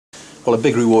Well, a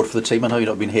big reward for the team. I know you've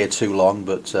not been here too long,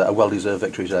 but a well-deserved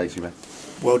victory today, Shamir.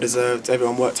 Well deserved.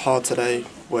 Everyone worked hard today,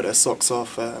 worked their socks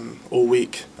off all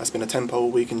week. That's been a tempo all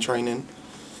week in training.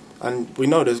 And we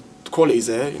know the quality's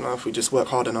there, you know, if we just work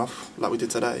hard enough, like we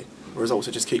did today, the results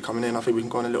will just keep coming in. I think we can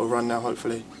go on a little run now,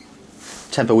 hopefully.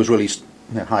 Tempo was really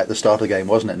high at the start of the game,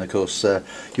 wasn't it? And of course,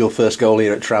 your first goal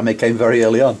here at Tranmere came very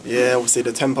early on. Yeah, obviously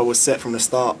the tempo was set from the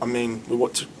start. I mean, we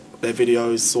watched their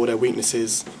videos, saw their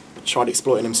weaknesses, tried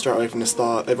exploiting them straight away from the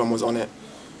start. Everyone was on it.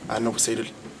 And obviously to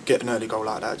get an early goal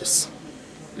like that just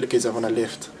gives everyone a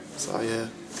lift. So, yeah.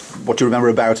 What do you remember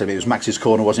about him? It was Max's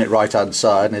corner, wasn't it, right-hand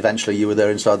side, and eventually you were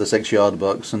there inside the 6-yard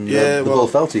box, and the ball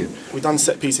fell to you. We done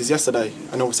set pieces yesterday,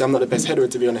 and obviously I'm not the best header,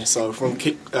 to be honest, so from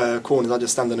corners I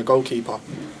just stand on the goalkeeper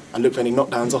and look for any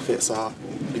knockdowns off it. So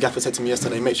the gaffer said to me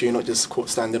yesterday, make sure you're not just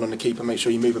standing on the keeper, make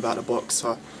sure you move about the box.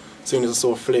 So as soon as I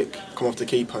saw a flick come off the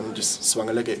keeper and just swung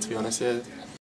a leg at it, to be honest, yeah.